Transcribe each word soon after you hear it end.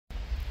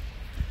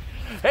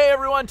Hey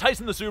everyone,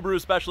 Tyson the Subaru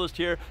specialist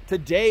here.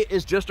 Today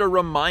is just a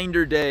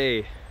reminder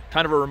day,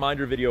 kind of a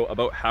reminder video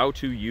about how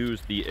to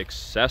use the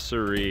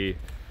Accessory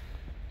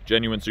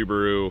genuine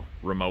Subaru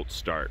remote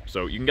start.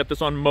 So you can get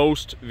this on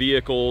most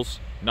vehicles.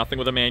 Nothing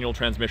with a manual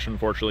transmission,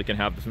 fortunately, can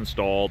have this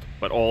installed,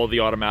 but all of the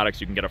automatics,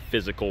 you can get a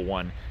physical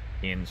one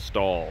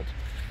installed.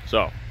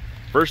 So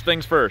first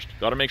things first,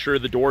 got to make sure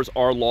the doors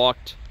are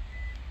locked.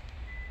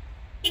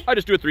 I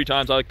just do it 3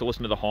 times. I like to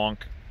listen to the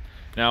honk.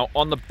 Now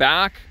on the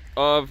back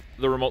of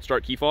the remote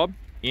start key fob,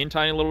 in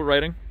tiny little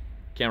writing,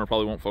 camera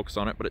probably won't focus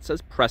on it, but it says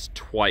press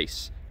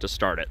twice to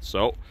start it.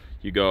 So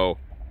you go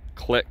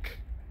click,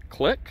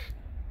 click,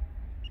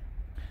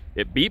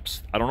 it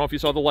beeps. I don't know if you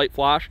saw the light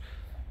flash,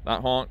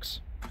 that honks,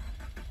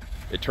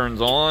 it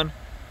turns on,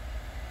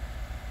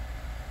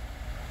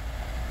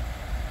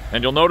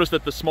 and you'll notice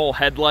that the small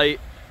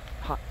headlight,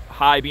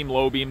 high beam,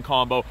 low beam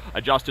combo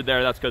adjusted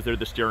there. That's because they're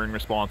the steering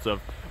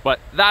responsive. But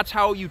that's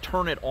how you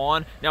turn it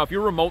on. Now, if you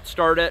remote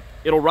start it,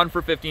 it'll run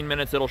for 15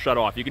 minutes, it'll shut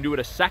off. You can do it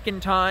a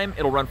second time,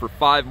 it'll run for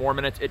 5 more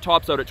minutes. It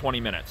tops out at 20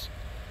 minutes.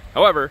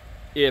 However,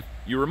 if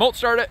you remote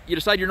start it, you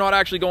decide you're not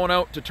actually going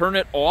out to turn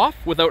it off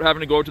without having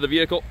to go to the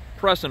vehicle,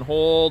 press and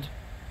hold,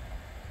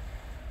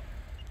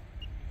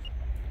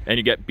 and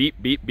you get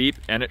beep, beep, beep,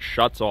 and it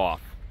shuts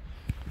off.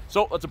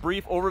 So that's a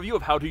brief overview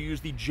of how to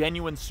use the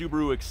genuine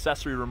Subaru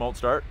Accessory remote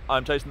start.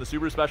 I'm Tyson the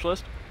Subaru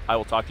specialist. I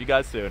will talk to you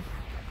guys soon.